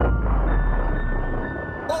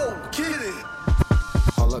Get it.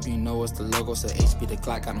 Hold up, you know it's the logo, so HP the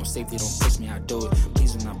Glock, got no safety, don't push me, I do it.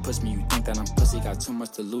 Please do not push me, you think that I'm pussy, got too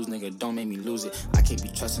much to lose, nigga, don't make me lose it. I can't be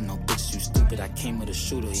trusting no bitches, you stupid, I came with a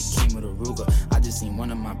shooter, he came with a Ruger. I just seen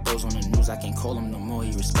one of my bros on the news, I can't call him no more,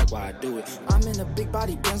 he respect why I do it. I'm in a big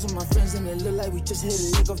body Benz with my friends, and it look like we just hit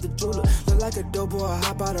a lick off the jeweler. Look like a dope boy, I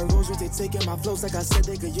hop out of Rolls Royce, they taking my flows like I said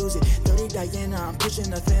they could use it. Dirty Diana, I'm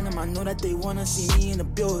pushing a phantom, I know that they wanna see me in the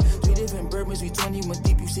building. 3 different Bourbons, we 21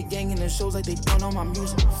 deep, you see gang in the shows like they don't know my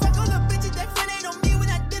music. Fuck all the bitches that front ain't on me when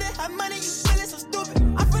I didn't have money, you feeling so stupid.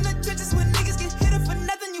 I'm from the trenches when niggas get hit up for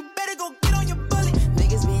nothing, you better go get on your bully.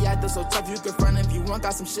 Niggas be acting so tough, you can front if you want,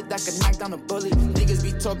 got some shit that can knock down a bully. Niggas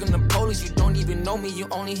be talking to police, you don't even know me, you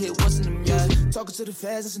only hit once in the music. Talking to the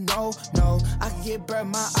feds, it's a no, I can get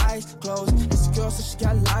burned, my eyes closed. It's a girl, so she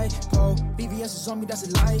got lipo. BBS is on me, that's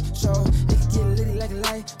a light show. It can get litty like a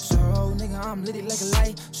light show. Nigga, I'm litty like a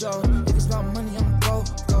light show. If it's about money, I'ma go.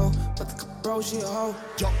 But the bro, she a hoe.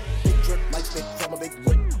 Yo, big drip, light stick from a big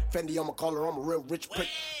whip. Fendi on my collar, I'm a real rich prick.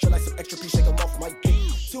 Feel like some extra piece, shake 'em off my dick.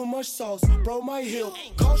 Too much sauce, bro, my heel.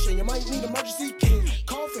 Caution, you might need emergency kit.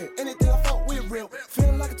 Coughing, anything I fuck with real.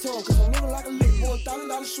 Feeling like a toad, cause I'm living like a lick. Boy,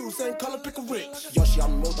 $1,000 shoes, same color, pick a rich. Yoshi,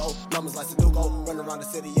 I'm Mudo, numbers like Sudoku. Run around the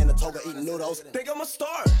city in a toga, eating noodles. Think I'm a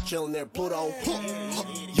star, chilling near Pluto.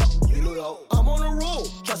 Yo, you Ludo, I'm on a roll.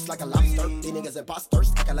 Just like a lobster, these niggas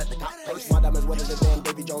imposters. I can let the cop curse. My diamonds wetter than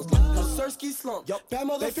Davy Jones. Sirski slump, yo, bad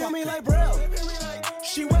motherfucker. They feel me like Braille.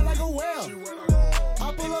 She wet like a whale.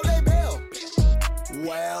 I pull up they bail.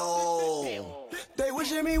 Well, they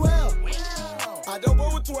wishing me well. I don't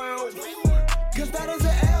go with 12, cause that is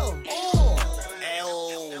an L.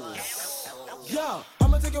 L. Yeah,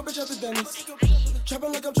 I'ma take your bitch out the Dennis.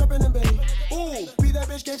 Trapping like I'm trapping in Benny. Ooh, be that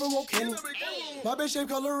bitch came from Oak Kenny. My bitch shape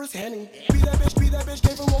color is Henny. Be that bitch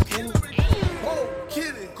came from Oak Kenny. Oh,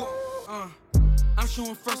 kidding. I'm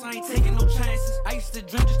shooting first, I ain't taking no chances. I used to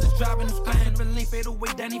drink just to drive in the span. Really fade away,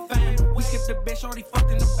 Danny fan. We skipped the bitch, already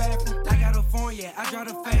fucked in the bathroom. I got a phone, yeah, I drive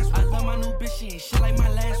the fast one. I love my new bitch, she ain't shit like my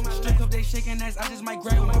last one. Strip up, they shaking ass, I just might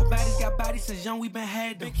grab one. My bodies got bodies since young, we been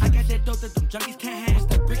had them. I got that dope that them junkies can't handle.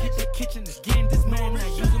 That brick hit the kitchen, it's getting this man.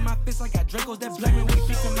 Now using my fists, I got Dracos that blame. We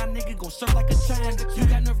beefing, my nigga gon' surf like a China. You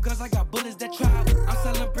got Nerf guns, I got bullets that try. I'm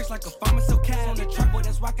selling bricks like a farmer, so cash on the track, boy,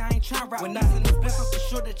 that's why I ain't trying rock. When I send this bitch, I'm for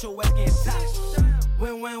sure that your ass getting touched.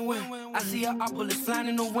 Win. I see her bullets flying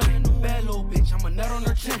in the wind. Bad little bitch, I'm a nut on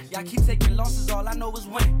her chin. Y'all keep taking losses, all I know is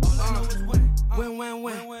win.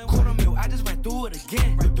 Win. Quarter mil, I just ran through it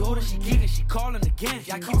again. Your daughter, she geeking, she calling again.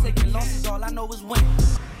 Y'all keep taking losses, all I know is win.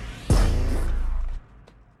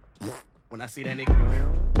 When I see that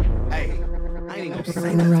nigga, hey, I ain't even gonna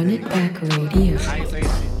say nothing. Run It Back Radio. I ain't saying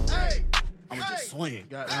shit. I'ma just swing.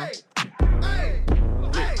 Goddamn.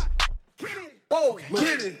 Oh,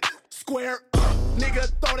 get it. Square up,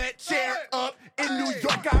 nigga, throw that chair up. In New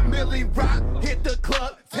York, I Millie Rock, hit the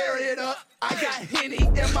club, tear it up. I got Henny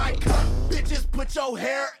in my cup, bitches, put your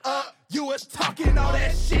hair up. You was talking all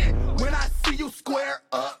that shit when I see you square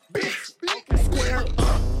up, bitch. Square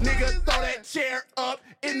up, nigga, throw that chair up.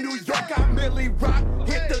 In New York, I Millie Rock,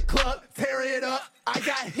 hit the club, tear it up. I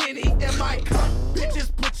got Henny in my cup,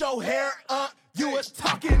 bitches, put your hair up. You was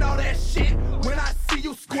talking all that shit when I see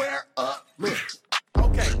you square up.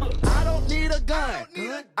 Okay, I don't need a gun.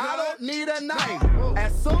 I don't need a knife.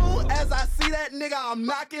 As soon as I see that nigga, I'm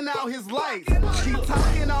knocking out his lights. He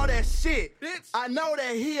talking all that shit. I know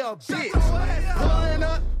that he a bitch. Pulling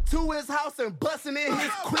up to his house and busting in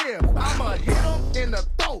his crib. I'ma hit him in the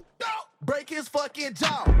throat. Break his fucking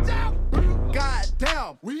jaw.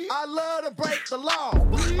 Goddamn, I love to break the law.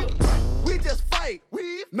 We just fight.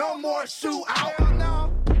 No more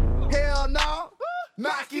shootout. Hell no.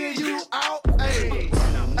 Knocking you out. Hey.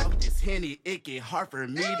 This Henny, it get hard for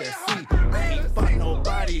me to see. I ain't fuck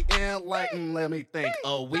nobody in like, let me think,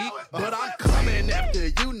 a week. But I'm coming after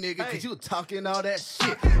you, nigga, cause you talking all that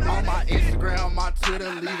shit. On my Instagram, my Twitter,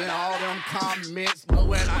 leaving all them comments. But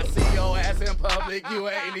when I see your ass in public, you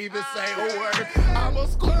ain't even say a word. I'ma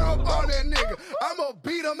square up on that nigga. I'ma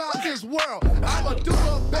beat him out this world. I'ma do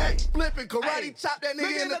a backflip and karate chop that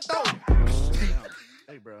nigga in the throat.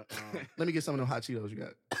 Hey, bro, let me get some of them hot Cheetos you got.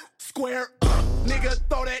 Square up, nigga,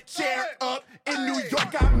 throw that chair up. In New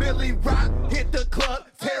York, I Millie Rock, hit the club,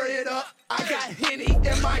 tear it up. I got Henny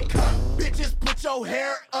in my cup, bitches, put your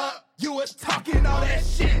hair up. You was talking all that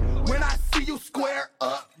shit when I see you square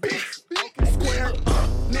up, bitch. Square up,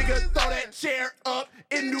 nigga, throw that chair up.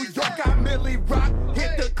 In New York, I Millie Rock,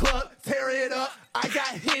 hit the club, tear it up. I got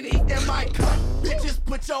Henny in my cup, bitches,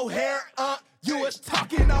 put your hair up. You was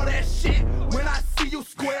talking all that shit when I see you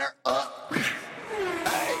square up.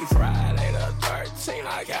 Hey, Friday the 13th,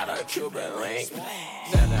 I got got a Cuban link.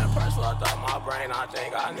 That press fucked up my brain, I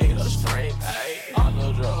think I need a string. Ayy, all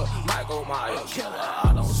the drug, Michael Myers killer,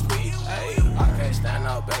 I don't speak. Ayy, I can't stand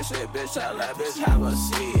up, basic bitch, tell that bitch have a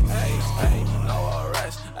seat. Ayy, no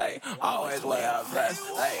arrest. Ayy, always wear a vest.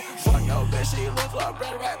 Ayy, fuck your bitch, she looks like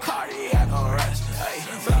red rat cardiac arrest. Ayy,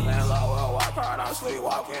 fell in love with white card, I'm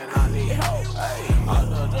sleepwalking, I need help. Ayy, all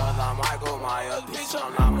the drugs, I'm Michael Myers, bitch,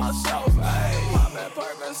 I'm not myself. Ayy, poppin'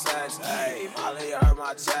 Percocets. Ayy, Molly hurt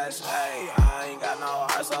my chest. Ayy, I ain't got no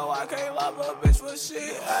heart, so I can't love a bitch for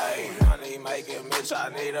shit. Ayy, money making bitch, I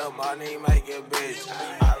need a money making bitch.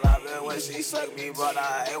 I love it when she suck me, but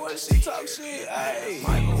I hate when she talk shit. Ayy,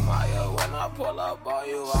 Michael Myers, when I pull up on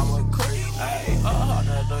you, I'm a creep. Ayy,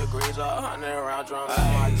 100 degrees, 100 round drum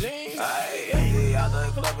in my jeans. Ayy, the other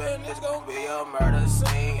club and it's gon' be a murder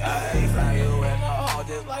scene. Ayy, find you in the hole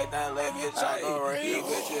just like that, lick your chocolate. You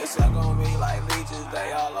bitches suck on me like leeches,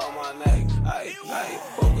 they all on my neck. Ayy,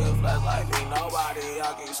 who can flex like me? Nobody,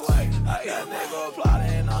 I can sway. Ayy, that nigga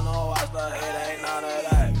plotting on the watch, it ain't none of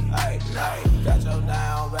that. Ayy, got your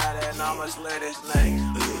down bad and I'ma slit his neck.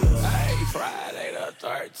 Ayy, Friday the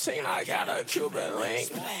 13th, I got a Cuban link.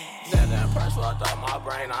 That press fucked up my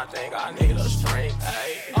brain, I think I need a string.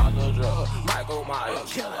 Ayy, all the drug, Michael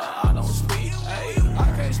Myers killer, I don't speak. Ayy,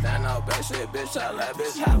 I can't stand up, basic bitch, tell that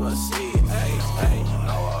bitch have a seat. Ayy,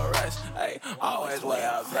 no arrest. Ayy, always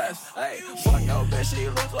wear a vest. Ayy, fuck your bitch, she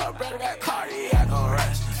looks like red rat cardiac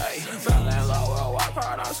arrest. Ayy, fell in love with a white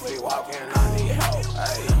card, I'm sleepwalking, I need help.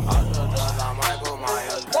 Ayy, all the drugs, I'm Michael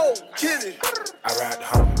Myers. Whoa, get it. I ride the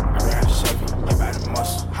Hummer, I ride the Chevy, hop out the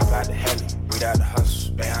muscle, hop out the heli, read out the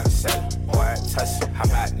hustle, behind the celly, boy I tussle, hop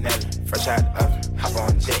out Nelly, fresh out the oven, hop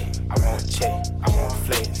on jet, I want check, I want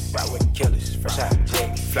flex, ride with the killers, fresh out the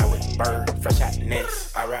jet, fly with the bird, fresh out the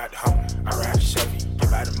nest. I ride the Hummer, I ride the Chevy,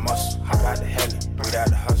 hop out the muscle, hop out the heli, read out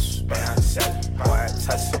the hustle, behind the celly, boy I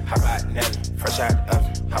tussle, hop out Nelly, fresh out the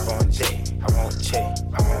oven, hop on jet, I want check,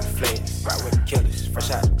 I want flex, ride with the killers, fresh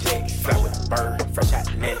out the jet, fly with the bird, fresh out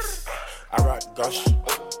the nest. I rock the Ghost,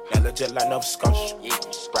 that legit like Nova Scotia.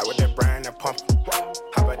 Right with that brand, that pump.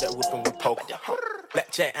 How about that whip and we poke?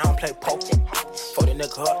 Blackjack, I don't play poker. For the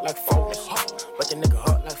nigga hurt like Folgers. But the nigga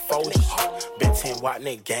hurt like Folgers. Been 10 watt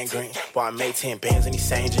nigga gangrene. Boy, I made 10 bands in these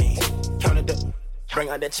same jeans. Counted up, bring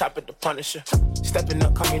out that chopper, the Punisher. Stepping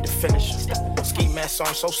up, come in the finisher. Ski mask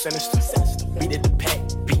on, so sinister. Beat at the pack,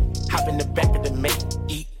 beat. Hop in the back of the mate,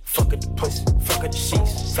 eat. Fuck at the pussy, fuck at the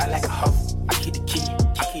sheets. Fly like a huff, I keep the key.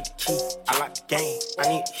 I like the game, I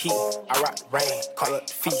need the heat. I rock the rain, call up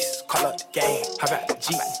the feast, call up the game. Hop out the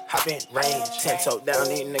Jeep, hop in range. 10-toe down,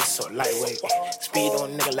 these niggas so lightweight. Speed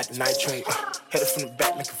on a nigga like a nitrate. Hit it from the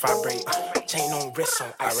back, make it vibrate. Chain on wrist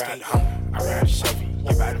on ice skate. I ride the Hummer, I ride the Chevy.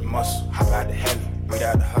 Hop out the muscle, hop out the heli. Read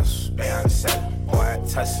out the hustle, behind the celly. Boy, I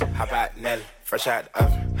tussle, hop out Nelly. Fresh out the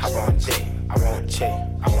oven, hop on jet. I want check,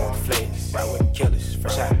 I want flex. Ride with the killers,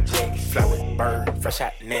 fresh out the jet. Fly with the bird, fresh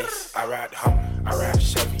out the nest. I ride the Hummer, I ride the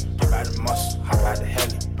Chevy. Hop out the muscle, hop out the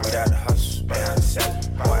heli. Read out the hustle, behind the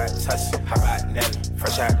celly. Boy, I tussle, hop out Nelly.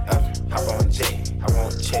 Fresh out the oven, hop on jet. I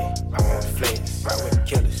want check, I want flex. Ride with the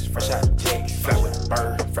killers, fresh out the jet. Fly with the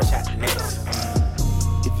bird, fresh out the nest.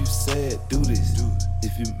 If you sad, do this.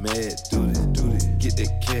 If you mad, do this. Get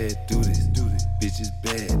that cash, do this. Bitches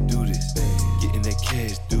bad, do this. Getting that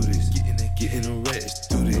cash, do this. Getting the rest,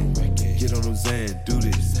 do this. Get on them Zan, do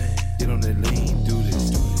this. Get on that lean, do this.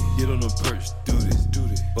 Get on the perch, do this.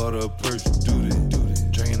 Bought her a purse, do this.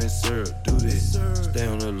 Drinking that syrup, do this. Stay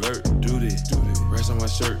on alert, do this. Rest on my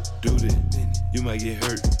shirt, do this. You might get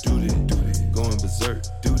hurt, do this. Going berserk,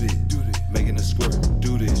 do this. Making a squirt,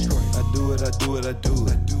 do this. I do it, I do it, I do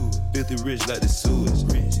it. Filthy rich like the sewage.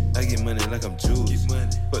 I get money like I'm Jewish.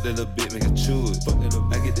 Fuck that little bit, make it chew it.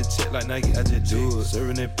 I get the check like Nike, I just do it.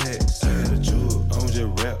 Serving that pack, I got a jewel. I don't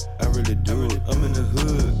just rap, I really do it. I'm in the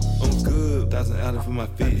hood, I'm good. $1,000 for my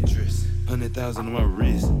feet. 100,000 on my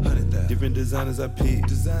wrist. Different designers I pick.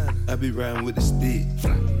 I be riding with the stick.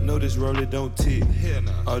 Know this roller don't tick.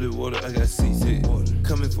 All this water I got seasick.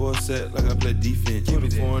 Coming for a set like I play defense. Keep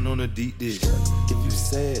it foreign on a deep dish. If you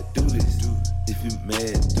sad, do this. If you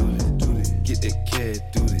mad, do this. Get that cash,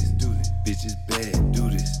 do this. Bitches bad, do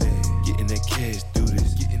this. Getting that cash, do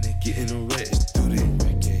this. Getting the rest, do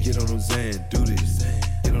this. Get on them Zan, do this.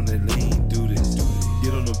 Get on that lean, do this.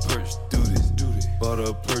 Get on the perch, do this. Bought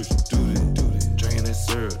her a purse, do this. Drinking that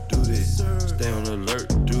syrup, do this. Stay on alert,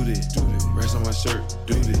 do this. Rest on my shirt,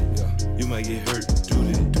 do this. You might get hurt, do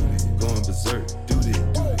this. Going berserk, do this.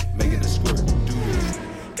 Making a squirt, do this.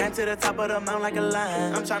 Got Climb to the top of the mountain like a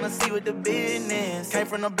lion. I'm tryna see what the business. Came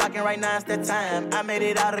from the block and right now it's that time. I made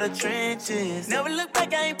it out of the trenches. Never look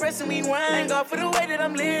back, I ain't pressing me one. Thank God for the way that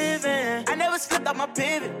I'm living. I never slipped off my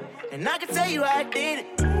pivot, and I can tell you how I did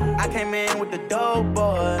it. I came in with the dope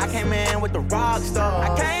boys. I came in with the rock star.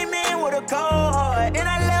 I came in with a cold heart, and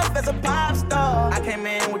I left as a pop star. I came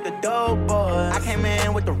in with the dope boys. I came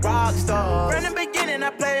in with the rock star. From the beginning, I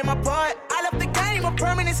played my part. I left the game a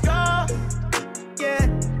permanent scar. Yeah,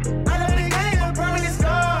 I left the game a permanent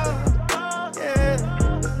scar. Yeah.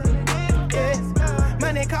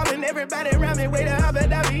 Money calling everybody around me. Waiting up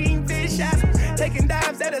and I be eating fish shots. Taking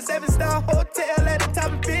dives at a 7-star hotel at the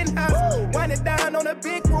top of penthouse. Winding down on a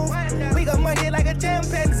big roof. We got money like a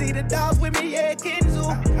chimpanzee. The dogs with me, yeah, Kenzu.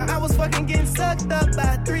 I was fucking getting sucked up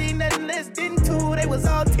by 3, nothing less than 2. They was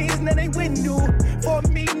all teens, now they wouldn't do. For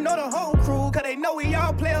me, know the whole crew, cause they know we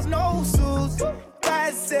all players, no suits.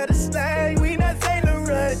 I said the slang, we not Saint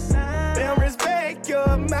Laurent. They don't respect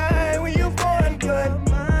your mind when you foreign blood.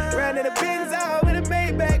 Round in the Benz out with a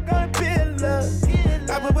Maybach on a pillar.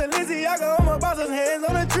 I put Balenciaga on my boss's hands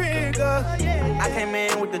on the trigger. I came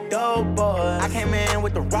in with the dope boys. I came in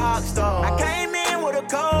with the rock star. I came in with a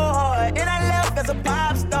cold heart, and I left as a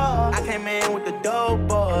pop star. I came in with the dope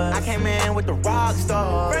boys. I came in with the rock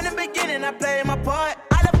star. From the beginning, I played my part.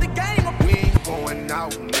 I left the game. We ain't going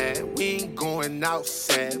out, man. We ain't going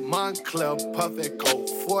outside. Montclair, puffin' coat,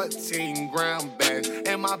 14-gram bags,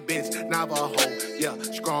 and my bitch Navajo. Yeah,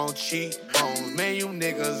 strong cheekbones. Man, you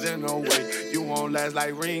niggas in the way. You won't last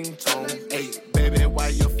like ringtone. Hey, baby, why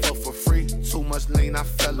you fuck for free? Too much lean, I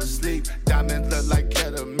fell asleep. Diamonds look like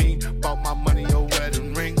ketamine. Bought my money your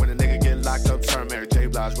wedding ring. When a nigga get locked up, turn Mary J.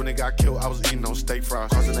 Blige. When they got killed, I was eating on steak fries.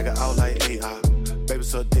 Cross a nigga out like AI. Baby,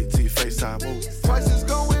 so dick to your FaceTime. Ooh. Prices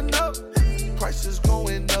going up. Prices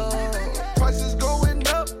going up. Prices going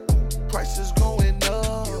up. Prices going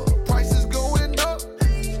up. Prices going up.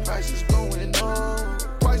 Prices going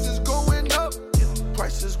up. Prices going up.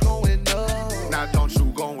 Prices going up. Now don't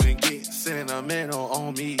you go and get sentimental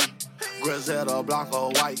on me. Griselda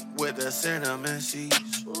Blanco white with the cinnamon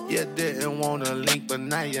seeds. You didn't want to link, but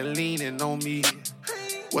now you're leaning on me.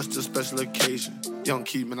 What's the special occasion? Young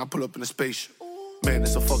Key, man, I pull up in a spaceship. Man,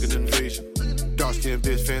 it's a fucking invasion. Dark skin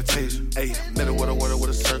bitch, Fantasia. Ayy, met her with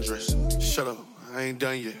a sundress. Shut up, I ain't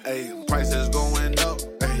done yet. Ayy, prices going up.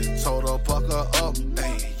 Ayy, told her pucker up.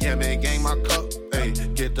 Ayy, yeah, man, gang my cup.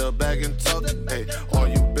 Ayy, get the bag and tuck. Ayy, all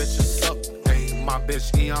you bitches suck. Ayy, my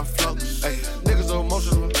bitch Eon Flux. Ayy, niggas are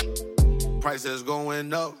emotional. Prices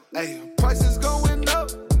going up. Ayy, prices going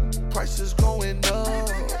up. Prices going up.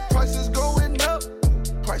 Prices going up.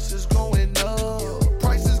 Prices going up.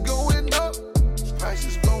 Prices going up.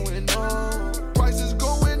 Prices going up. Prices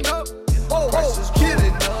going up. Prices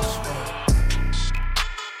going up.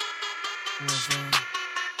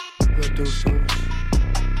 Good dudes.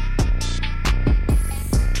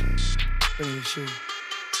 Let me shoot.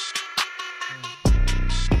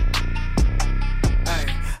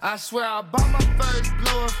 I swear I bought my first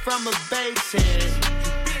blower from a bass head.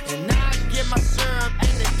 And now I get my syrup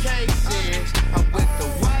in the cases. I'm with the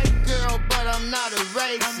white girl, but I'm not a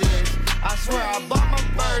racist. I swear I bought my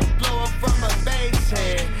first blower from a bass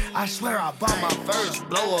head. I swear I bought my first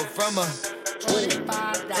blower from a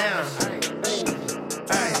damn.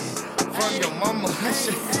 Hey, from your mama.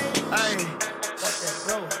 Hey,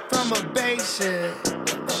 from a bass head.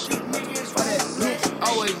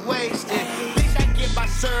 Always wasted. My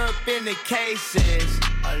syrup in the cases.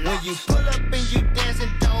 When you pull up and you dancing,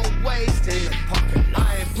 don't waste it.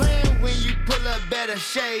 I ain't playing when you pull up, better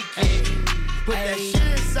shake it. Put that shit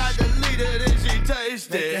inside the liter, then she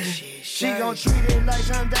taste it. She gon' treat it like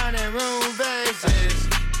some down in room basis.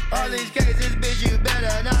 All these cases, bitch, you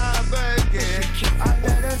better not break it. I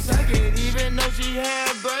let her suck it, even though she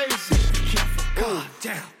had braces. Ooh,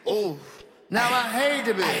 damn. Ooh, now I hate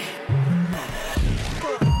the bitch.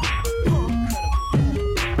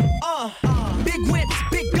 Big whips,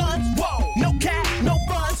 big guns, whoa. No cash, no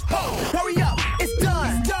funds, ho. Hurry up, it's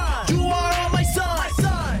done. You are all my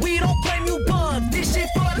sons. We don't blame you bums. This shit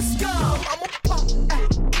for the scum. I'm a pop.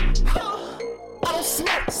 I don't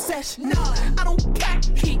smoke sesh, nah. I don't pack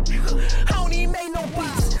heat. I don't even make no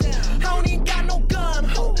beats. I don't even got no gun.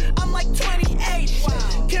 I'm like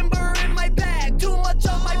 28. Kimber in my bag, too much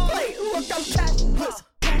on my plate. Look, I'm cashless.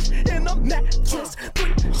 In the mattress,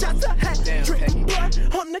 3 shots a hat, drinking blood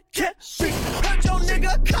on the campus. Heard your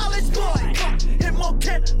nigga college boy, caught him on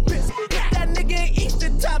campus. That nigga in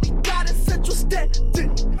Eastern Time, he got a Central Standard.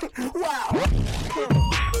 Wow.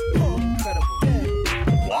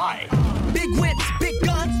 Why? Big whips, big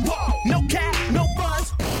guns, no cash, no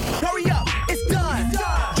funds. Hurry up, it's done.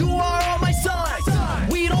 You are all my sons.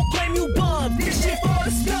 We don't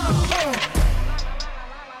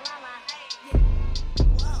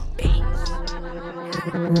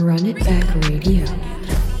Run It Back Radio.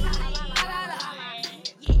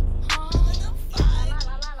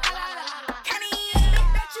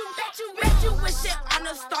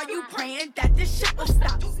 You praying that this shit will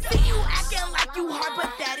stop. See you acting like you hard,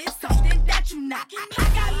 but that is something that you not. I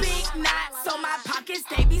got big knots, so my pockets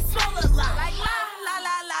they be swole a lot. Like la la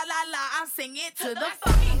la la la la, I'm singing to the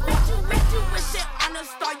fucking bet you wish it on a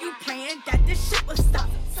star. You praying that this shit will stop.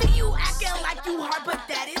 See you acting like you hard, but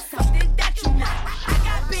that is something that you not. I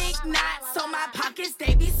got big knots, so my pockets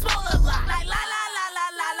they be swole a lot. Like la la la la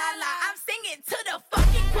la la la, I'm singing to the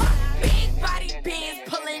fucking block. Big body bands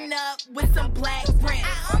pulling up with some black rims.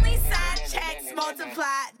 I only sign checks,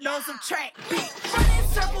 multiply, no subtract. Big running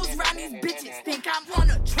circles round these bitches, think I'm on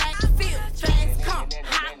a track field. Fans come,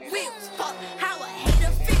 Hot Wheels, fuck how a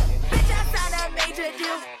hater feel. Bitch, I signed a major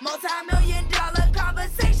deal, multi-million-dollar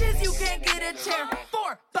conversations. You can't get a chair,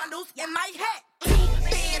 4 bundles in my hat, 2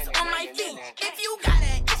 bands on my feet. If you got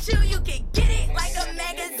an issue, you can get it like a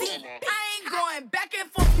magazine. I ain't going back and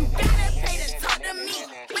forth, you gotta pay to talk to me.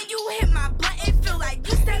 When you hit my blunt, it feel like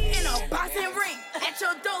you step in a boxing ring. At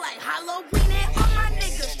your door like Halloween and all my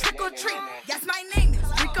niggas trick or treat. Yes, my name is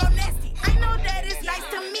Rico Nasty. I know that it's nice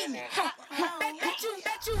to meet me.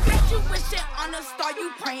 Bet you wish it on a star.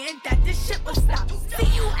 You praying that this shit will stop. See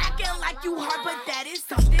you acting like you hard, but that is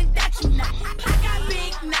something that you not. I got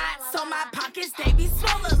big knots, so my pockets they be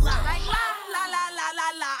swole a lot. Like la la la la la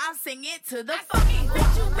la, I'm singing to the fucking bet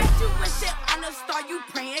you wish it on a star. You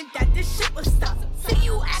praying that this shit will stop. See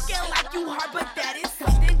you acting like you hard, but that is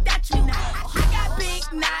something that you not. I got big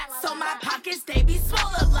knots, so my pockets they be swole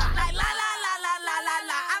a lot. Like la la la la la la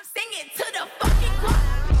la, I'm singing to the fucking clock.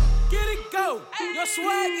 Get it go. Your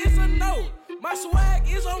swag is a no. My swag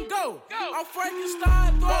is on go. I'm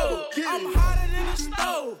Frankenstein throw. I'm hotter than a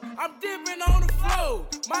stove. I'm dipping on the floor.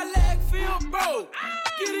 My leg feel broke.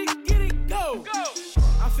 Get it, go.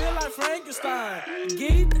 I feel like Frankenstein.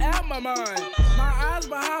 Get out my mind. My eyes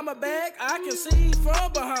behind my back, I can see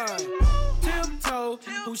from behind. Tiptoe,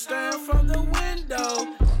 who stand from the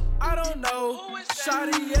window? I don't know.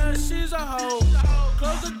 Shawty, yeah, she's a hoe.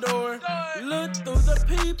 Close the door, look through the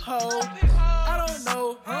peephole. I don't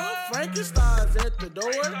know, Frankenstein's at the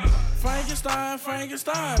door.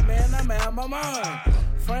 Frankenstein, man, I'm out my mind.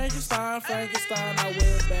 Frankenstein, I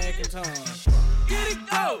went back in time. Get it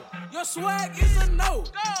go, your swag is a no.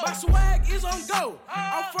 My swag is on go.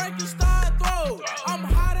 I'm Frankenstein throw. I'm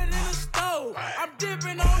hotter than a stove. I'm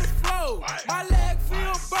dipping on the floor. My leg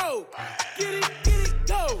feel broke. Get it,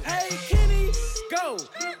 go. Hey, Kenny, go.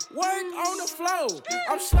 Work on the floor.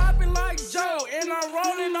 I'm slopping like Joe, and I'm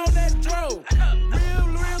rolling on that dro.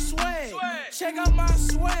 Real swag. Check out my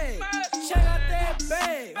swag. Check out that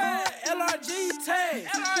bag. LRG tag.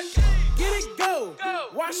 Get it go.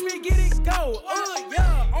 Watch me get it go.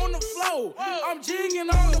 Yeah, on the floor. I'm jigging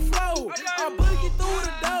on the floor. I boogie through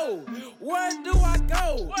the door. Where do I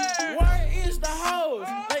go? Where is the hose?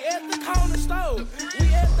 They at the corner store.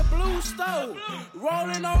 We at the blue stove.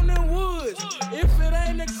 Rolling on them woods. If it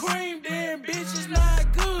ain't the cream, then bitch it's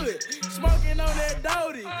not good. Smoking on that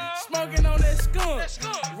Doty. Smoking on that skunk.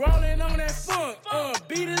 Rolling on that funk.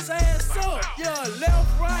 Beat his ass up. Yeah,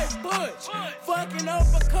 left, right, butch. Fucking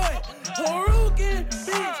uppercut. Harukin,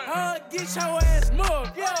 bitch, get your ass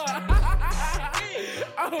mugged, yeah.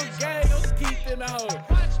 I'm gay, I'm keeping the hoe.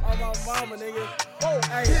 On my mama, nigga.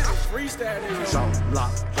 Hey, I'm freestyling. So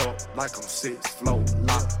locked up like I'm 6 flow.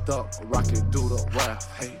 Locked up, rockin' do the rap.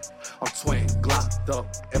 Hey, I'm twin glocked up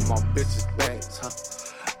in my bitch's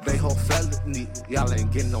bags, They whole felony, y'all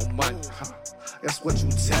ain't getting no money, That's what you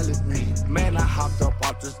telling me. Man, I hopped up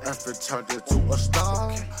off this effort, turned it to a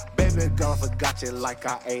star. Baby girl forgot you like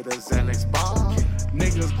I ate a Xanax bar.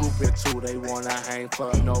 Niggas grouping too, they wanna hang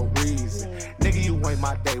for no reason. Nigga, you ain't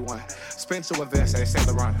my day one. Spend to invest at Saint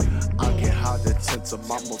Laurent. I get hard to tend to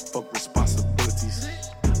mama fuck responsibilities.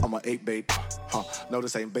 I'm a 8 babe, no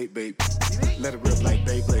this ain't bait babe. Let it rip like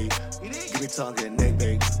Beyblade. Give me tongue and neck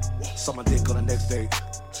babe. Suck my dick on the next day.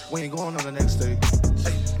 We ain't going on the next day.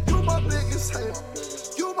 Hey, you my biggest hater.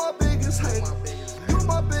 You my biggest hater. You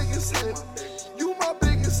my biggest hater. You my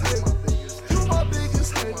biggest hater. You my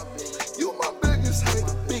biggest hater. You my biggest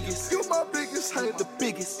hater. Biggest. You my biggest hater. The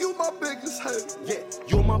biggest. You my biggest hater. Yeah,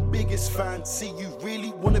 you're my biggest fan. See, you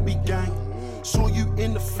really wanna be gang. Saw you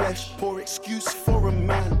in the flesh. Poor excuse for a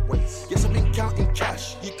man. Yes, I've been counting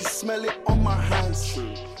cash. You can smell it on my hands.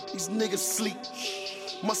 These niggas sleep.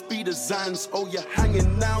 Must be the Zans, oh you're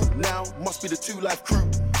hanging now, must be the 2 Live crew.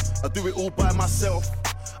 I do it all by myself,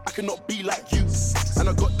 I cannot be like you. And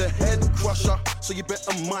I got the head crusher, so you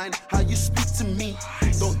better mind how you speak to me.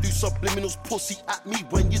 Don't do subliminals pussy at me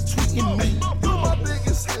when you're tweeting me. You my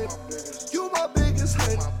biggest hater, you my biggest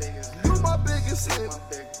biggest hater. You my biggest hater.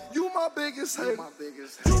 You my biggest hater.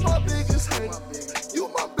 You my biggest hater. You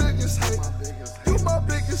my biggest hater. You my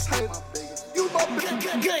biggest hater. You my biggest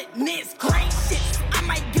hater. Goodness gracious, I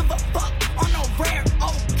might give a fuck on a rare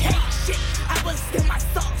okay shit. I was in my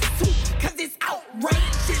sauce too, cause it's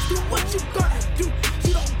outrageous. Do what you gonna do,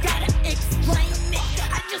 you don't gotta explain it.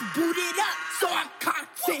 I just boot it up, so I'm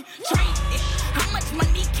concentrated. How much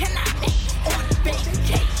money can I make on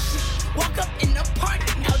vacation? Walk up in the party,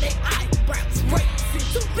 now they eyebrows raising.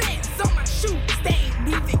 2 bands on my shoes, they ain't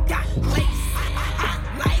even got lace. I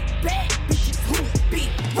like bad bitches who be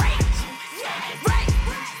raging.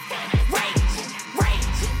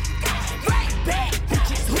 Bad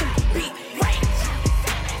bitches who be raging.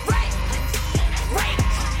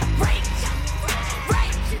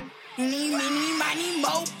 Meeny, miny,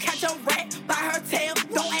 mo, catch a rat by her tail.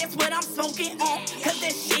 Don't ask what I'm smoking on, cause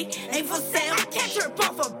that shit ain't for sale. I can't trip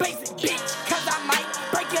off a basic bitch, cause I might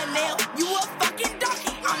break a nail. You a fucking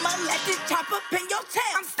donkey, I'ma let this chop up in your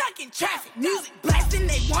tail. I'm stuck in traffic, music blasting,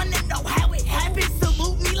 they wanna know how it happened.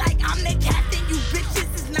 Salute me like I'm the captain, you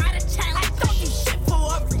bitches is not a challenge. I thought you shit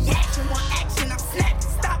for a reaction, one action, I'm snapping.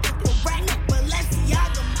 Stop with the rack,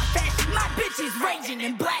 Balenciaga, my fashion. My bitch is raging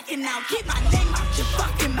and blacking out. Keep my name out your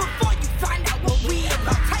fucking before you find out what we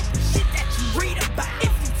about. Type of shit that you read about.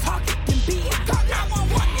 If you talk, it can be a call.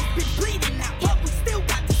 911, this bitch bleeding out, but we still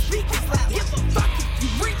got the speakers loud. Give a fuck if you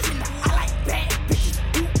reaching out. I like bad bitches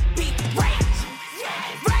who be raging.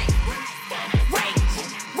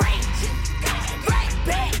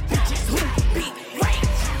 Bad bitches who be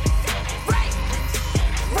raging.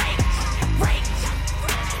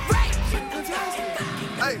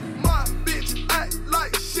 Hey, my bitch act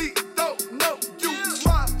like she don't know you.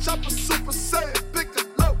 My chopper super saiyan, pick a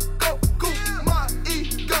low, go, cool. My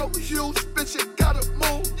ego huge, bitch, it gotta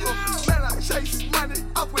move. Man, I chase money,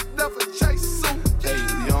 I would never chase soon. Hey,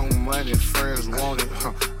 young money, friends want it,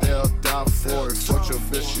 they'll die for it. Fuck your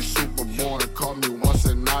bitch, she super boring. Call me once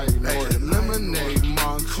and I ignore it. Lemonade,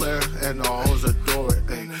 Montclair, and the hoes adore it.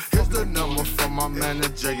 Hey, here's the number from my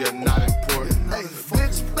manager, you're not important. Hey,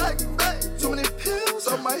 bitch, back, too many pills,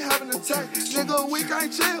 I might have an attack. Nigga, we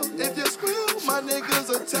can't chill, if you squeal, my niggas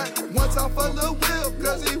attack. One time for the will,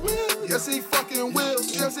 cause he will, yes he fucking will,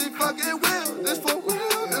 yes he fucking will. This for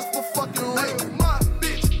real, this for fucking real. Hey, my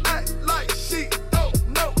bitch act like she don't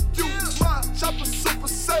know you. My chopper super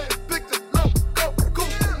saiyan, pick the low, go, cool.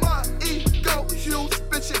 My ego huge,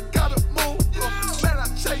 bitch, it gotta move. Man, I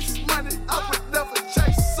chase money, I would never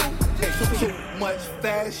chase soon. Too much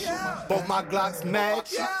fashion, both my Glocks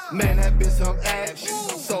match. Man, that been some action,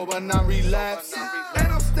 sober, not relapsing. And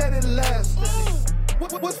I'm steady lasting.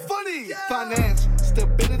 What's funny? Finance,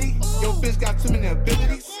 stability. Your bitch got too many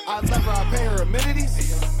abilities. I love her, I pay her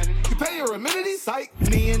amenities. You pay her amenities? Psych.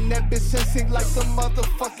 Me and that bitch sensing like some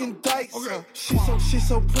motherfucking dykes. Okay. She's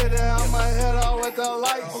so pretty, I'ma head out with the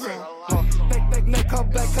lights. Okay. Neck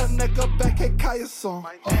up back, hey, Kaya song.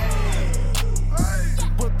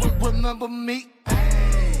 Remember me?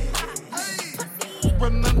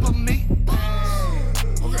 Remember me?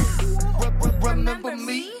 Remember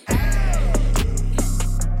me?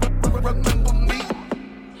 Remember me?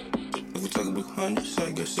 If we talk about hundreds,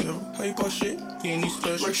 I guess zero. How you pop shit? You ain't need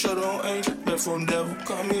special. Right shot on angel, left from devil.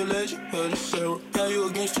 Call me a legend, heard it Sarah. Now you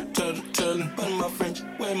against the telling. Putting my French,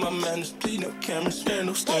 wear my manners. Please no cameras, stand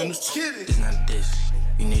no standards. It's not this.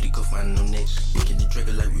 You need to go find no next. Making the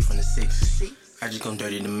trigger like we from the 6. I just come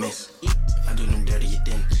dirty to mess. I do them dirty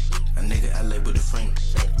then. A nigga I label the friend.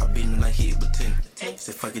 I beat him like he hit with 10.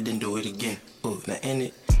 Said fuck it, then do it again. Ooh, now in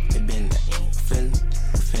it, it been offended.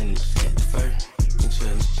 At the fur, I'm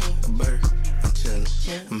chillin'. A bird, I'm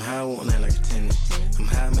chillin'. I'm high, I won't land like a tenant. I'm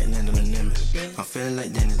high, I might land on a limit. I'm feeling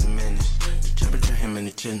like Dennis the Menace. The chopper turn him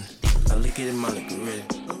into chillin'. I lick it in my liquid ready.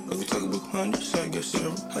 If we talk about hundreds, I guess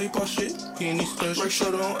zero. How you pop shit? You ain't need special. Right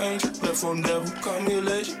shot on angel, left from devil. Call me a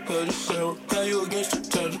legend, heard it Sarah. Now you against the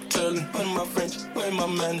telling. Putting my French, wear my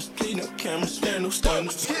manners. Please no cameras, stand no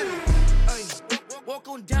standards. Walk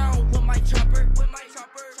on down with my chopper.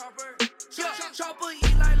 Yeah, chopper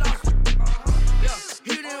eat like lobster. Yeah,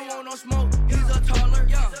 he didn't want no smoke. He's a taller.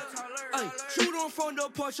 Yeah, shoot him from the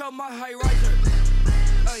porch of my high riser.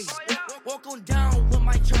 Walk on down with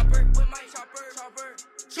my chopper.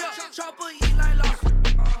 Yeah, chopper eat like lobster.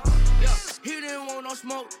 Yeah, he didn't want no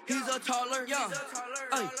smoke. He's a taller. Yeah,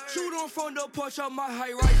 shoot him from the porch of my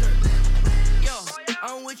high riser. Yeah,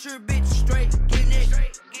 I'm with your bitch straight, getting it.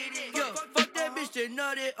 Yeah, fuck that bitch that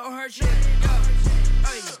nutted on her chin.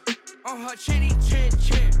 Yeah, on her chinny chin.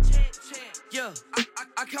 Yeah,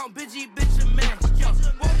 I count busy bitch and mess. Yeah,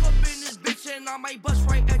 woke up in this bitch and I might bust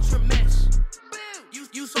right at your mess.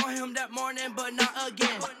 You saw him that morning, but not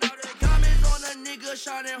again. Diamonds on a nigga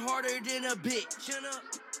shining harder than a bitch.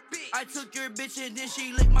 I took your bitch and then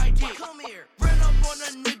she licked my dick. Come here. Ran up on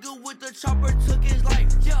a nigga with the chopper, took his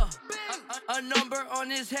life. Yeah. A number on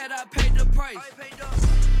his head, I paid the price.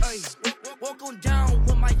 Ay, walk on down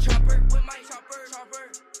with my chopper.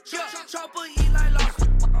 Yeah, chopper Eli Lawson.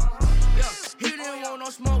 Yeah, he didn't want no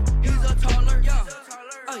smoke, he's a taller. Yeah,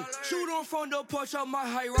 ay, shoot on from the porch of my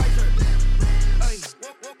high riser. Ay,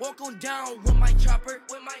 walk on down with my chopper.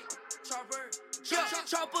 Yeah,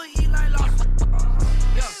 chopper Eli Lawson.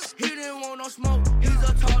 Yeah, he didn't want no smoke, he's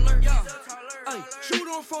a taller. Yeah, ay, shoot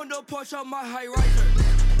on from the porch of my high riser.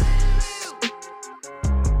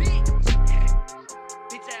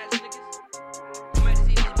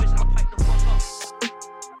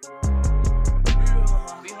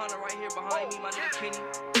 Behind me, my nigga Kenny.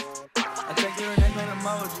 I take your name and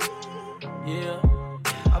emoji. Yeah.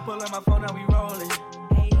 I pull up my phone and we rollin'.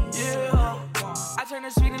 Yeah. I turn the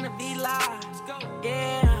street into V-Live.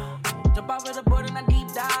 Yeah. Jump off of the board and I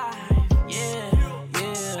deep dive. Yeah.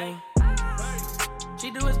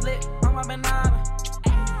 She do a split on my banana.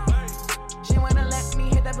 She wanna let me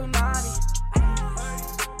hit that Punani.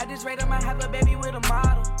 At this rate I might have a baby with a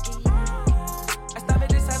model. I stop at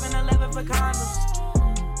this 7-Eleven for condoms.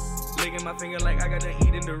 Licking my finger like I got to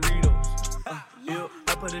eat in Doritos. Yeah,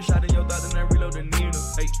 I put a shot in your thought and I reload the needle.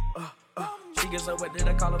 Hey, she gets so wet that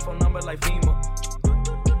I call her phone number like FEMA.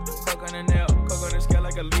 Coke on the nail, coke on the scale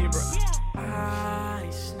like a Libra. I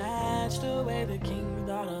snatched away the king's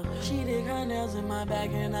daughter. She did her nails in my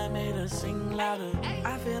bag and I made her sing louder.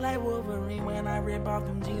 I feel like Wolverine when I rip off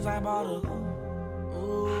them jeans I bought her.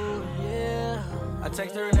 Ooh, yeah. I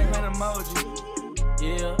text her and they made an emoji.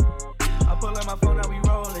 Yeah. I pull up my phone and we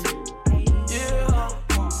rollin'. Yeah.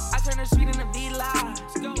 I turn the street into V-Live.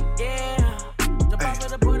 Yeah. Jump off of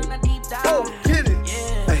the board and I deep dive. Oh, get it.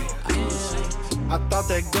 Yeah. Hey. I thought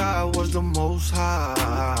that God was the most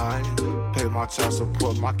high. Pay my child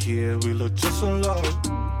support, my kids, we look just alike.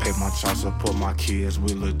 Pay my child support, my kids,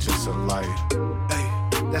 we look just alike. Hey,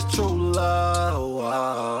 that's true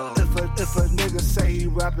love. If a nigga say he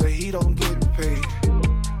rapping, he don't get paid.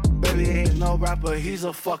 Baby ain't no rapper, he's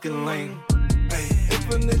a fucking lame. Hey, if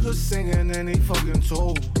a nigga singing and he fucking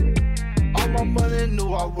told, all my money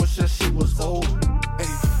knew I wish that shit was old. Hey,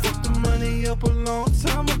 fuck the money up a long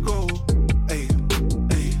time ago. Hey,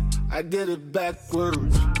 I did it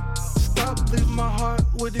backwards. Stop leaving my heart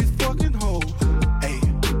with these fucking hoes. Hey,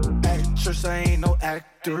 actress, I ain't no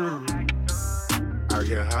actor. I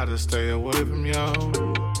get how to stay away from y'all.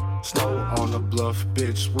 Snow on the bluff,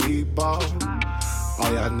 bitch, we ball.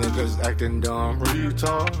 All y'all niggas acting dumb,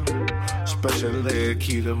 retard. Special ed,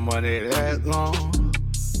 keep the money that long.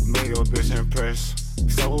 Make your bitch impress,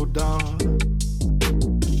 so dumb.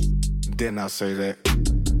 Then I say that,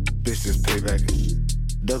 bitch, this payback.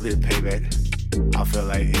 Double payback. I feel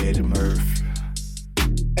like Eddie Murphy.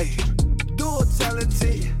 Hey, dual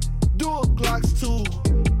talented, dual Glocks too.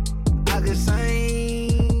 I can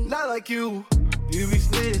sing, not like you. You be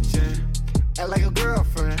snitching, act like a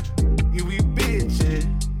girlfriend. You be bitching,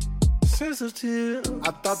 sensitive.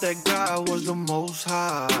 I thought that God was the most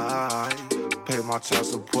high. Pay my child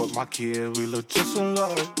support, my kids, we look just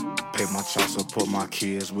alike. Pay my child support, my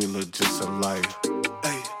kids, we look just alike.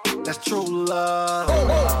 Hey, that's true love.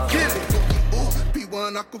 Oh, get it.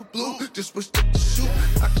 P1 Aqua Blue, just wish to shoot.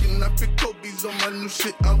 I cannot pick Kobe's on my new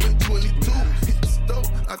shit. I went 22. Hit the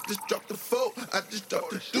stove, I just dropped the 4. I just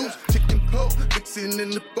dropped the deuce. Chicken pole, mixing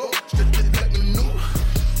in the bowl. Stretch it like manure.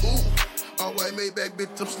 Ooh, all white Maybach,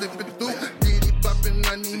 bitch, I'm slipping through. Diddy bopping,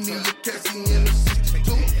 I need me a Cassie in a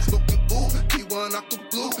 62. Smoking ooh, P1 Aqua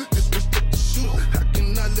Blue, just wish to shoot. I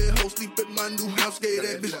cannot let hoes sleep at my new house, gave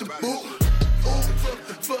that bitch the boot. Ooh,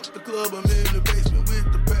 fuck the club, I'm in the basement with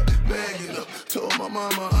the pack, bagging up. Told my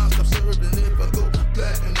mama I'll stop serving if I go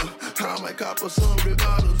platinum. I might cop her some red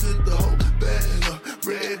bottles if the whole batting up.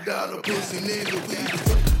 Red dollar pussy nigga, we the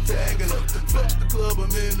fuck tagging up. Fuck the club,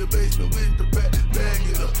 I'm in the basement with the pack,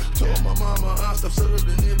 bagging up. Told my mama I'll stop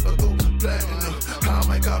serving if I go platinum. I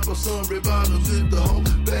might cop her some red bottles if the whole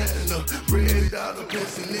batting up. Red dollar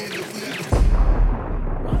pussy nigga, we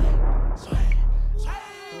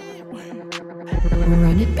the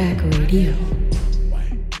Run It Back Radio.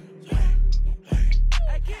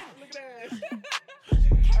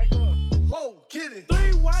 Whoa, get it.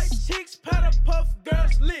 3 white chicks, powder puff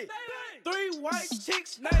girls lit. 3 white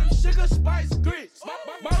chicks named Sugar Spice Grits.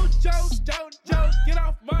 Mojo, Jojo, get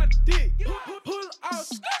off my dick. Pull out,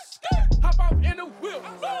 hop off in the whip.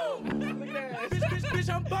 Bitch,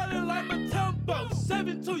 I'm ballin' like my Tumbo.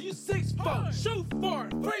 7'2", you 6'4". Shoot for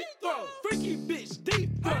it, free throw. Freaky bitch, deep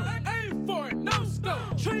throw. Aim for it, no scope.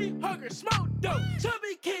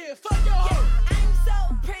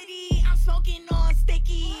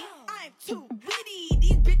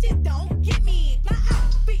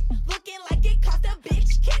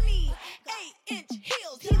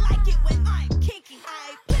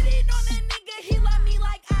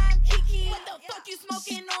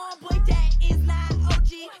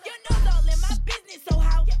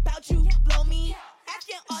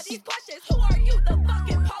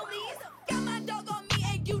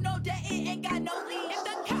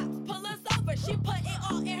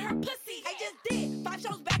 5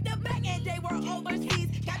 shows back to back and they were overseas.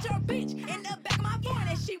 Got your bitch in the back of my phone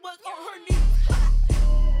and she was on her knees.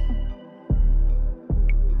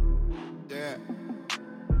 Yeah.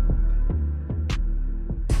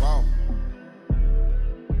 Wow.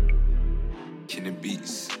 Killing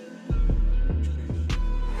beats.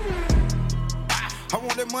 I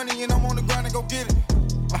want that money and I'm on the grind and go get it.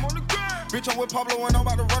 I'm on the grind. Bitch, I'm with Pablo and I'm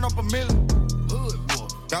about to run up $1 million.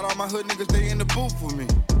 Got all my hood niggas, they in the booth with me.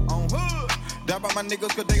 On hood. Die by my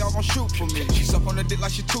niggas cause they all gon' shoot for me. She suck on the dick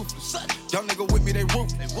like she toothless. Young nigga with me, they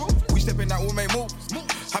ruthless. We steppin' out, we make moves.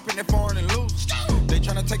 Hop in that foreign and lose. They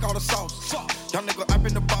tryna take all the sauce. Young nigga up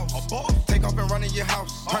in the boss. Take off and run in your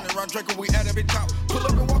house. Turn around drinkin', we at every top. Pull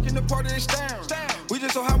up and walk in the party, they staring. We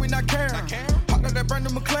just so high, we not caring. Hot like that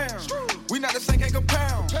Brandon McLaren. We not the same, can't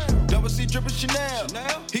compare. Double C drippin' Chanel.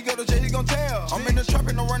 He go to jail, he gon' tell. I'm in the trap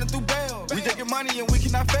and I'm running through bail. We taking money and we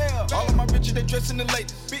cannot fail. All of my bitches, they dressin' the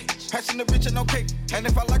latest. Passing the bitch and no cake. And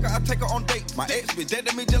if I like her, I take her on date. My ex bitch dead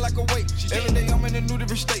to me just like a weight. Every day I'm in a new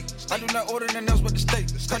different state. I do not order nothing else but the steak.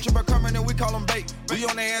 Country by coming and we call them bait. We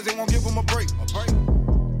on their ass, they won't give them a break.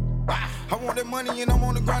 I want that money and I'm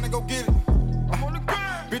on the grind and go get it. I'm on the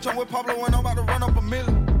grind. Bitch, I'm with Pablo and I'm about to run up $1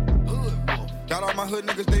 million. Got all my hood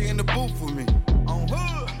niggas, they in the booth with me. On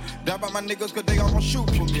hood. Die by my niggas cause they all gon' shoot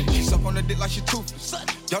for me. She suck on the dick like she toothless.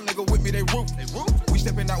 Young nigga with me, they ruthless. We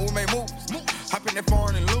steppin' out, we make moves. Hop in that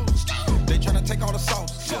foreign and lose. They tryna take all the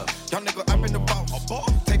sauce. Young nigga up in the boss.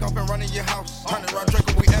 Take off and run in your house. Turn around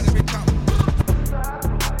drinkin', we at every top.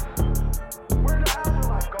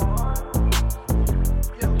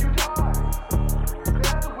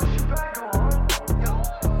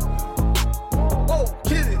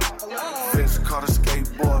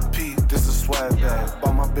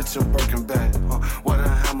 Bitch, a Birkin bag, where the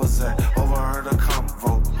hammers at? Overheard a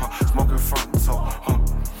convo, smoking fronto,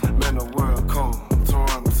 man, the world cold.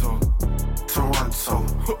 Toronto, Toronto,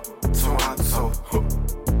 Toronto,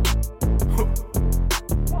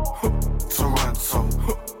 Toronto,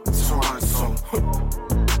 Toronto.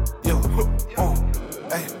 Yo,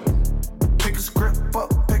 hey, pick a script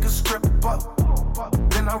up,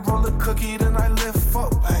 then I roll a cookie, then I lift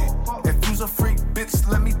up. Hey, if you's a freak, bitch,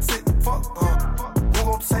 let me tip fuck.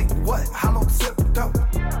 Gon' take what? Hollow tipped up.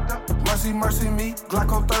 Mercy, mercy me,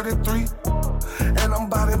 Glock on 33. And I'm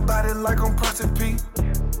body like I'm Percy P.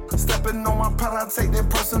 Stepping on my pride, I take that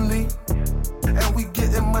personally. And we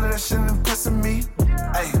getting money, that shit ain't pissing me.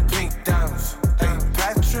 Ayy, pink diamonds, ayy,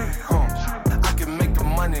 Patrick, I can make the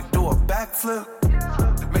money do a backflip.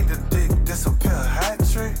 Make the dick disappear, hat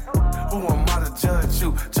trick. Who am I to judge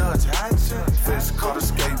you? Judge hat trick. Fish caught a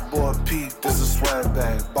skateboard P, this a swag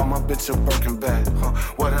bag. Bought my bitch a Birkin bag,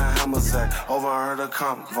 where the hammers at? Overheard a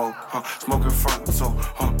convo, smoking fronto,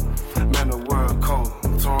 man, the world cold.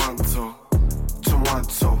 Toronto,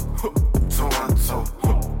 Toronto, Toronto,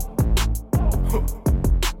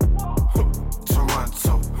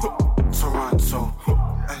 Toronto, Toronto.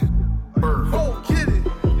 Hey, get it.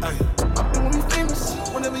 Hey, I'm doing famous.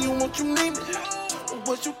 Whenever you want, you name it.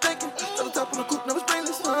 What you thinking? To the top of the coupe, never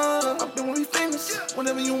stainless. I've been really famous.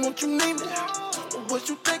 Whenever you want, you name it. What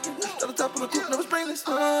you thinking? To the top of the coupe, never stainless.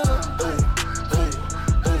 Man,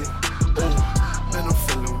 I'm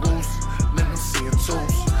feeling loose. Man, I'm seeing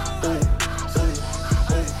toes.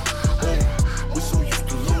 We so used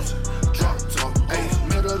to losing. Drop top,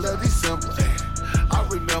 middle of December. I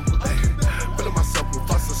remember, feeling myself with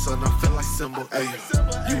fuss and sun. I feel like symbol.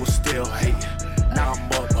 You were still hating. Now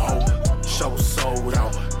I'm up, show sold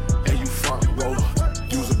out, and you front row.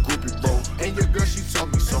 Use a groupie, bro. And your girl, she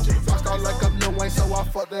told me so. Rocked out like I'm Lil Wayne, so I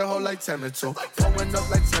fucked that hoe like Temito. Blowing up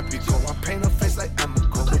like Tempico. I paint her face like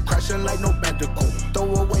Amico. Crashing like no Bandicoot.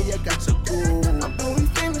 Throw away, I got to go. I'm really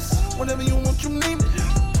famous. Whenever you want, you name it.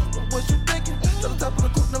 What you thinking? To the top of the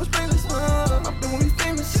coupe, never stainless. I'm really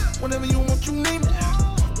famous. Whenever you want, you name it.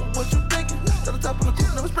 What you thinking? To the top of the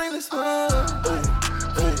coupe, never stainless.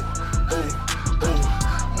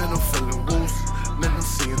 Man, I'm feeling loose. Man, I'm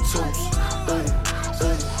seeing toes.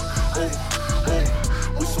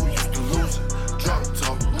 We so used to losing. Drop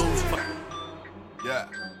top, lose. Yeah.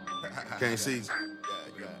 Can't see.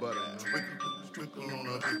 Yeah. Butter. Twinkle on a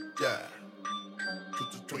bit. Yeah.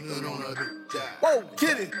 Twinkle on a bit. Yeah. Whoa,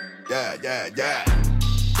 get it. Yeah.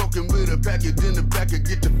 Talking with a package in the back and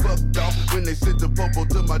get you fucked off. When they sent the popo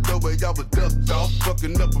to my doorway, y'all was ducked off.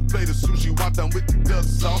 Fucking up a plate of sushi, wonton with the duck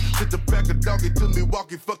sauce. Sit the back of doggy to me,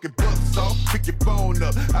 walking fucking bucks off. Pick your phone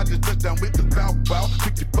up, I just touched down with the bow.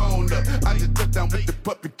 Pick your phone up, I just touched down with the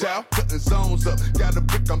puppy towel. Cutting zones up, got a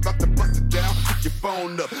brick, I'm about to bust it down. Pick your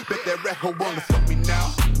phone up, bet that rat hoe wanna fuck me now.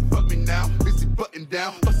 Fuck me now, is it button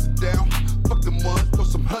down, bust it down. Fuck them ones, throw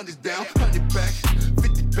some hundreds down. 100 back,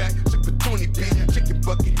 50 back, ship for 20 B. Check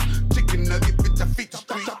bucket. Chicken nugget, bitch, I feed the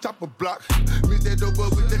street. Chop a block. Miss that dope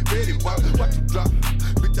up with that Betty Walk. Watch you drop.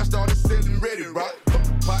 Bitch, I started selling ready rock. Fuck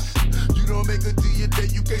the pot. You don't make a deal day,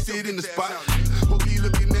 you can't sit in the spot. Hope you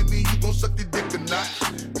looking at me, you gon' suck the dick or not.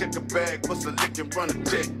 Check a bag, bust a lick and run a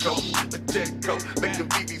check code. A check code, make the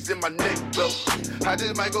BBs in my neck blow. I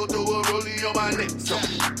just might go throw a rollie on my neck, so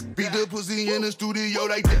beat the pussy in the studio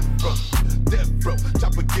like death row. Death row,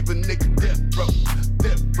 chopper give a nigga death row.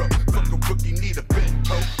 Death row, fuck a rookie, need a bent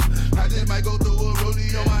hoe. I just might go throw a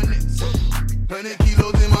rollie on my neck, so 100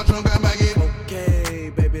 kilos in my trunk, I might get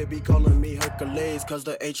okay, baby be calling me Hercules, cause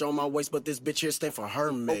the H on my waist, but this bitch here stand for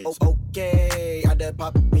Hermes. Okay, I done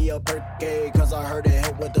pop me a Perky, cause I heard it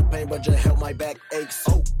help with the pain, but just help my back aches.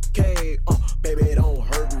 Okay, baby don't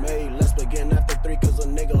hurt me. Let's begin after 3, cause a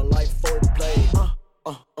nigga like foreplay.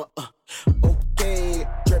 Okay,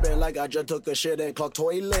 tripping like I just took a shit and clocked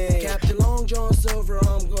toilet. Captain Long John Silver,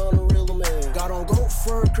 I'm gonna reel him in. Got on gold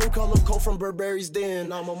fur, cream color coat from Burberry's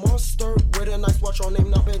Den. I'm a monster with a nice watch on name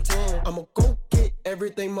not Ben 10. I'ma go get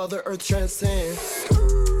everything Mother Earth transcends.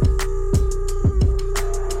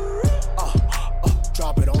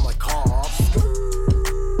 Drop it on my car.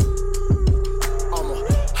 I'm a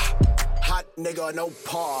hot nigga, no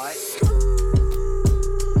part.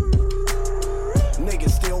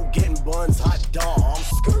 Niggas still getting buns, hot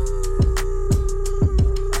dogs.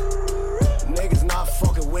 Niggas not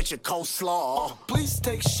fucking with your coleslaw. Please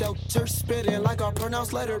take shelter, spitting like I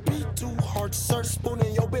pronounce letter B. Too hard, sir.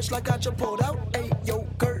 Spooning your bitch like I just pulled out 8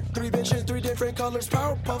 yogurt. 3 bitches, 3 different colors.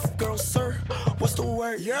 Powerpuff Girl, sir. What's the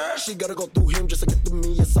word? Yeah. She gotta go through him just to get to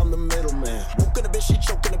me. Yes, I'm the middleman. Woken a bitch, she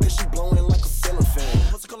choking a bitch, she blowing like a ceiling fan.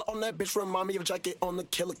 What's the color on that bitch? Remind me of jacket on the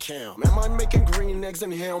killer cam. Am I making green eggs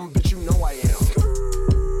in him? Bitch, you know I am.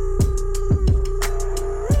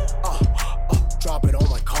 Drop it on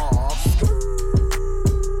my car.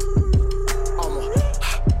 I'm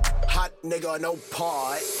a hot nigga, no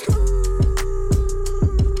part.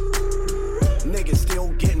 Niggas still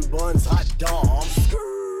getting buns, hot dogs.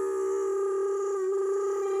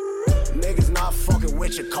 Niggas not fucking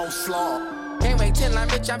with your coleslaw. Can't wait till I'm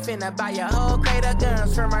rich, I'm finna buy a whole crate of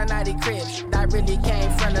guns for my naughty crib. That really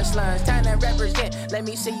came from the slums. Time to represent, let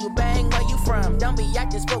me see you bang, where you from? Don't be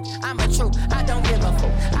acting spook, I'm a troop, I don't give a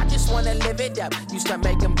fuck. I just wanna live it up, used to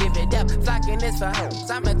make him give it up. Flocking this for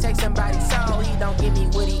hoes, I'ma take somebody's soul. He don't give me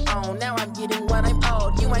what he own, now I'm getting what I'm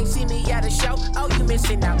owed. You ain't see me at a show, oh you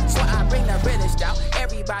missing out. So I bring the realest out,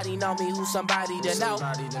 everybody know me, who's somebody to know.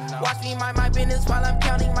 Watch me mind my business while I'm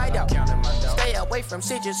counting my dough. Stay away from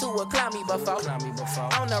bitches who will clown me before.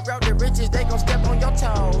 On the road to riches, they gon' step on your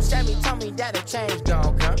toes. Sammy told me that a change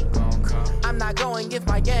gon' come. I'm not going if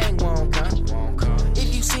my gang won't come.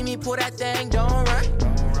 If you see me pull that thing, don't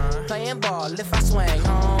run. Playing ball if I swing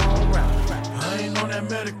home run. I ain't on that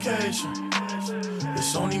medication.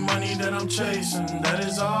 It's only money that I'm chasing. That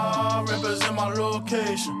is all represent my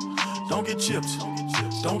location. Don't get chips.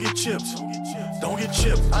 Don't get chips. Don't get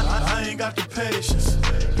chipped, I ain't got the patience.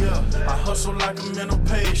 Yeah, I hustle like a mental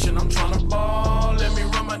patient. I'm tryna ball, let me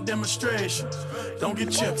run my demonstration. Don't get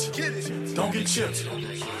chipped, don't get chipped, don't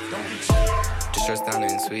get chipped. Distressed down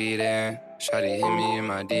in Sweden, shawty hit me in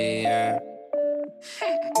my DM.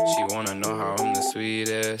 She wanna know how I'm the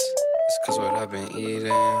sweetest. It's cause what I've been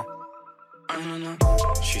eating.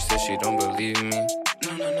 She said she don't believe me,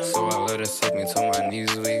 so I let her suck me till my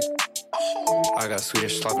knees weak. I got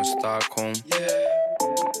Swedish slop in Stockholm.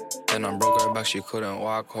 Then I broke her back, she couldn't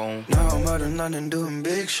walk home. Now I'm out in London doing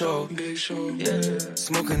big show. Yeah.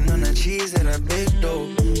 Smoking on that cheese and that big dough.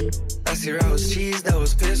 Last year I was cheese, that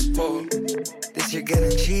was piss poor. This year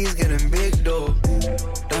getting cheese, getting big dough.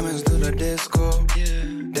 Diamonds do the disco.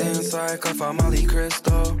 Dance like off a Molly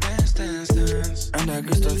Crystal. And that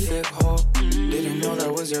greased a thick hole. Didn't know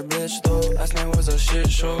that was your bitch though. Last night was a shit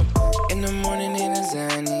show. In the morning in a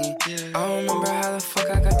Zanny. I don't remember how the fuck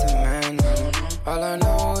I got to Manny. All I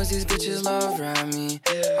know is these bitches love around me.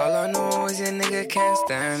 All I know is your nigga can't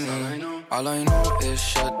stand me. All I know is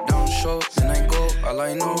shut down shows, then I go. All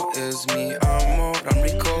I know is me, I'm more, I'm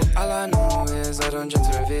Rico. All I know is I don't jump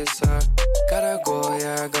to the visa. Gotta go,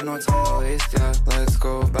 yeah, I got no time to waste, yeah. Let's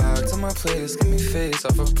go back to my place, give me face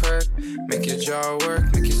off a perk. Make your jaw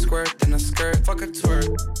work, make you squirt, then a skirt, fuck a twerk.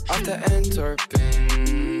 Off the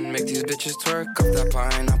Antwerpen, make these bitches twerk. Off that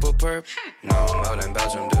pineapple perp. Now I'm out in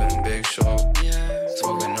Belgium doing big show.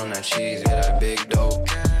 Smoking on that cheese, yeah, that big dope.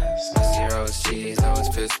 Last year I was cheese, I was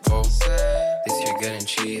piss poor. This year getting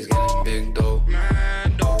cheese, getting big dope.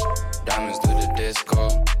 Diamonds do the disco.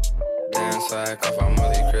 Dance like off a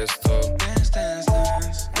Molly Crystal.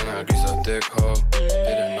 And I grease a thick hoe.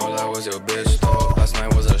 Didn't know that was your bitch though. Last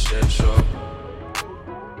night was a shit show.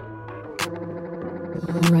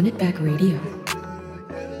 Run It Back Radio.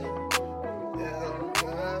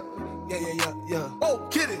 Yeah. Oh,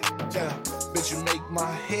 get it. Yeah, bitch, you make my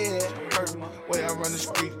head hurt. Way I run the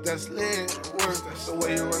street, that's lit work. The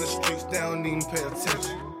way you run the streets, they don't even pay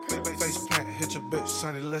attention. Face plant, hit your bitch,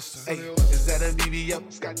 Sonny listen. Hey, is that a BB up?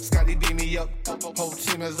 Scotty beat me up. Whole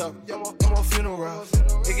team is up. I'm on funeral.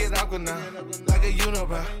 It get awkward now, like a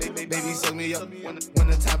unibrow. Baby, suck me up when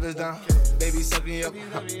the top is down. Baby, suck me up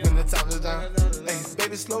when the top is down. Hey,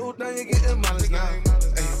 baby, slow down, you're getting mileage now.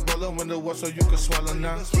 Hey, roll up window up so you can swallow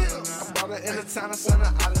now. I brought her in the town, I sent her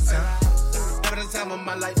out of town. Having the time of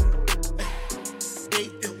my life.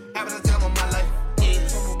 Having the time of my life.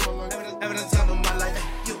 Having the time of my life.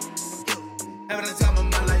 Having the time of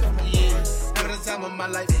my life. Having the time of my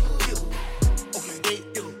life.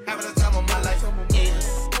 Having the time of my life.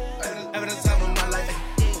 Having the time of my life.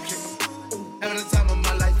 Having the time of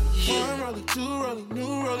my life. One rollie, two rollie, new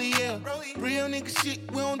rollie, yeah. Real nigga shit,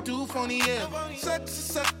 we don't do phony, yeah.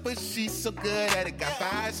 Suck, but she's so good at it. Got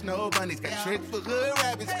 5 snow bunnies, got tricks for hood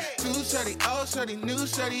rabbits. 2 shorty, old shorty, new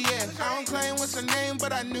shorty, yeah. I don't claim what's her name,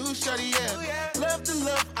 but I knew shorty, yeah. Love to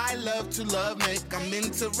love, I love to love, make. I'm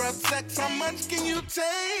into rough sex, how much can you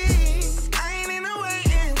take? I ain't in a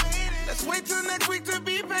waiting. Let's wait till next week to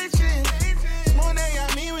be patient. Small day,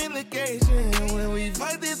 I mean relocation. When we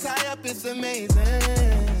fuck this high up, it's amazing.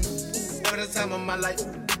 Having the time of my life.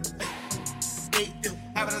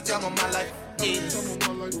 Having the time of my life.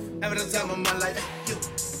 Having the time of my life.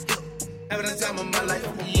 Having the time of my life.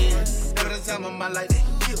 Having the time of my life.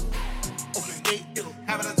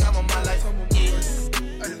 Having the time of my life.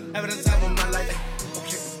 Having the time of my life.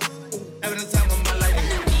 Having the time of my life.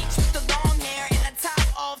 With the long hair and the top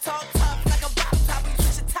off, talk tough like a box top. We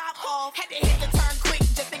switch the top off. Had to hit the turn quick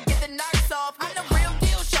just to get the knocks off. I'm the real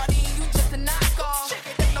deal, shawty, and you just a knockoff.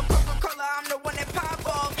 There's no Coca-Cola, I'm the one that pop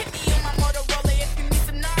off. Hit me on my Motorola if you need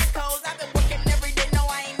some narcos. I've been working every day, no,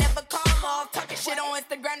 I ain't never call off. Talking shit on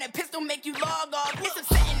Instagram, that pistol make you log off. It's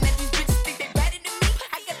upsetting that these bitches think they better than me.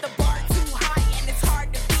 I get the bar too high and it's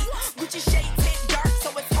hard to beat. Gucci shades hit dark,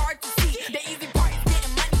 so it's hard to see. The easy part is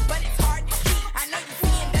getting money, but it's hard to keep. I know you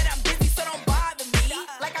seeing that I'm busy, so don't bother me.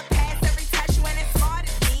 Like I pass every test, you ain't as smart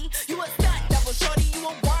as me. You a stunt double, shorty, you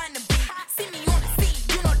a wannabe. See me on the scene,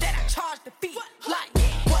 you know that I charge the fee. Like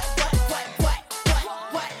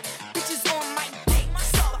what? Bitches on my dick,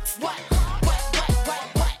 so what?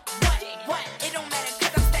 It don't matter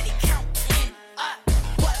 'cause I'm steady counting up.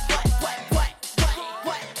 What?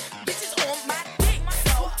 Bitches on my dick,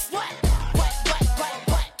 so what?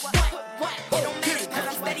 It don't matter 'cause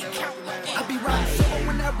I'm steady counting. I be riding solo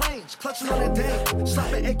in that range, clutching on that dame.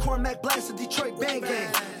 Slapping Acorn Mac blast a Detroit band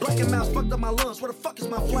game. Black and mouse fucked up my lungs, where the fuck is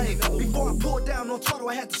my flame? Before I pulled down on Twaddle,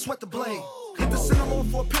 I had to sweat the blade. Hit the center loan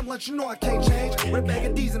for a pimp lunch, you know I can't change. With a bag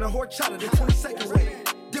of D's and a horchata, the 22nd rate.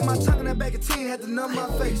 Dip my tongue in that bag of tea, had to numb my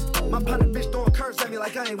face. My partner bitch throwing curves at me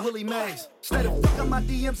like I ain't Willie Mays. Stay the fuck on my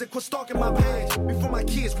DMs and quit stalking my page. Before my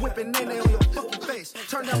kids whipping they on your fucking face.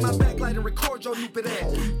 Turn down my backlight and record your stupid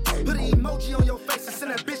ass. Put an emoji on your face and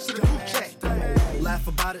send that bitch to the group chat. Laugh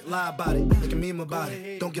about it, lie about it, make a meme about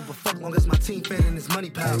it. Don't give a fuck long as my team fed and his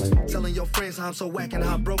money piling. Telling your friends how I'm so whack and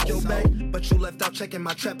how I broke your back. But you left out checking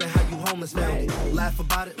my trap and how you homeless found it. Laugh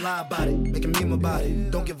about it, lie about it, make a meme about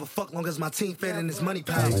it. Don't give a fuck long as my team fed and his money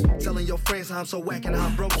piling. Telling your friends how I'm so whack and how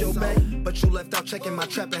I broke your back. But you left out checking my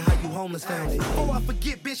trap and how you homeless found it. Before I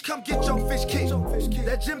forget, bitch, come get your fish kicked.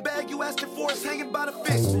 That gym bag you asking for is hanging by the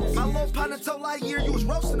fist. My little partner told Lightyear you was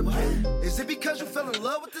roasting the pig. Is it because you fell in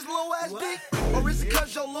love with this little ass dick? Or is it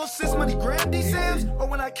cause your little sis money grabbed these Sam's? Or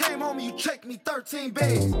when I came home you checked me 13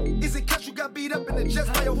 bands? Is it cause you got beat up in the jets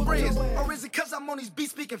by your friends? Or is it cause I'm on these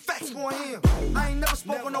beats speaking facts for him? I ain't never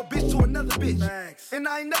spoken no bitch to another bitch. And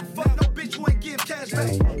I ain't never fucked no bitch who ain't give cash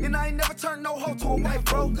back. And I ain't never turned no hoe to a wife,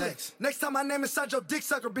 bro. Next time my name inside your dick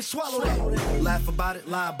sucker, bitch, swallow that. Laugh about it,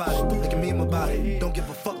 lie about it, make a meme about it. Don't give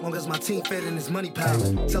a fuck long as my team fed and his money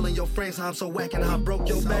piling. Telling your friends how I'm so whack and how I broke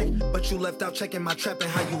your back. But you left out checking my trap and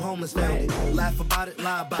how you homeless found it. Laugh about it,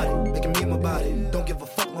 lie about it, make a meme about it. Don't give a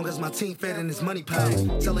fuck long as my team fed and his money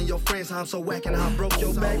piling. Telling your friends how I'm so whack and how I broke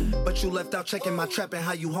your back. But you left out checking my trap and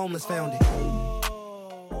how you homeless found it.